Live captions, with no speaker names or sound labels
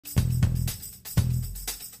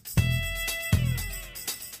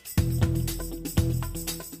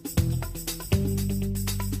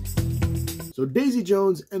So Daisy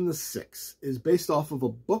Jones and the Six is based off of a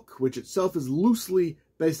book which itself is loosely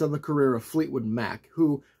based on the career of Fleetwood Mac,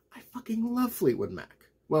 who I fucking love Fleetwood Mac.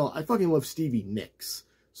 Well, I fucking love Stevie Nicks.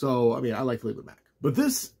 So, I mean, I like Fleetwood Mac. But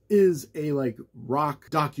this is a, like,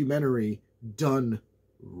 rock documentary done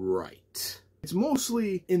right. It's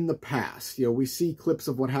mostly in the past. You know, we see clips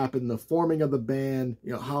of what happened, the forming of the band,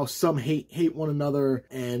 you know, how some hate one another,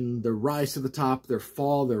 and their rise to the top, their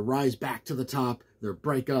fall, their rise back to the top, their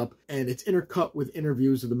breakup, and it's intercut with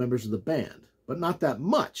interviews of the members of the band. But not that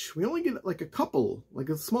much. We only get like a couple, like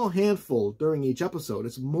a small handful during each episode.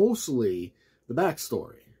 It's mostly the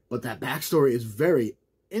backstory. But that backstory is very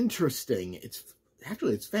interesting. It's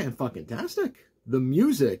fan-fucking-tastic. The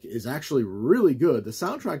music is actually really good. The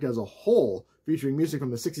soundtrack as a whole, featuring music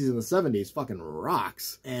from the 60s and the 70s, fucking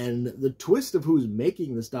rocks. And the twist of who's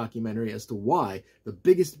making this documentary as to why the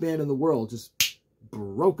biggest band in the world just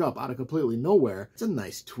broke up out of completely nowhere, it's a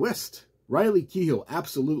nice twist. Riley Keough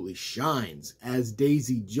absolutely shines as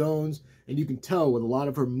Daisy Jones, and you can tell with a lot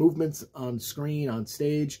of her movements on screen, on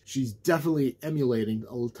stage, she's definitely emulating,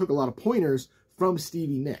 took a lot of pointers from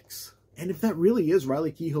Stevie Nicks. And if that really is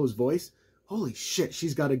Riley Keough's voice, holy shit,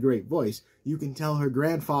 she's got a great voice. You can tell her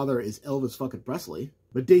grandfather is Elvis fucking Presley.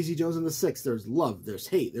 But Daisy Jones and the Six, there's love, there's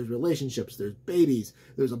hate, there's relationships, there's babies,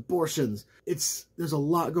 there's abortions. There's a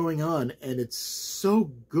lot going on, and it's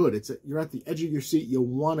so good. You're at the edge of your seat. You'll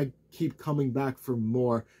want to keep coming back for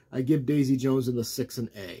more. I give Daisy Jones and the Six an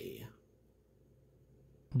A.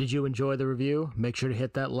 Did you enjoy the review? Make sure to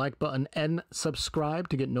hit that like button and subscribe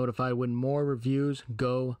to get notified when more reviews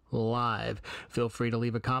go live. Feel free to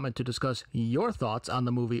leave a comment to discuss your thoughts on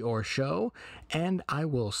the movie or show, and I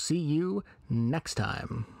will see you next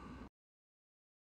time.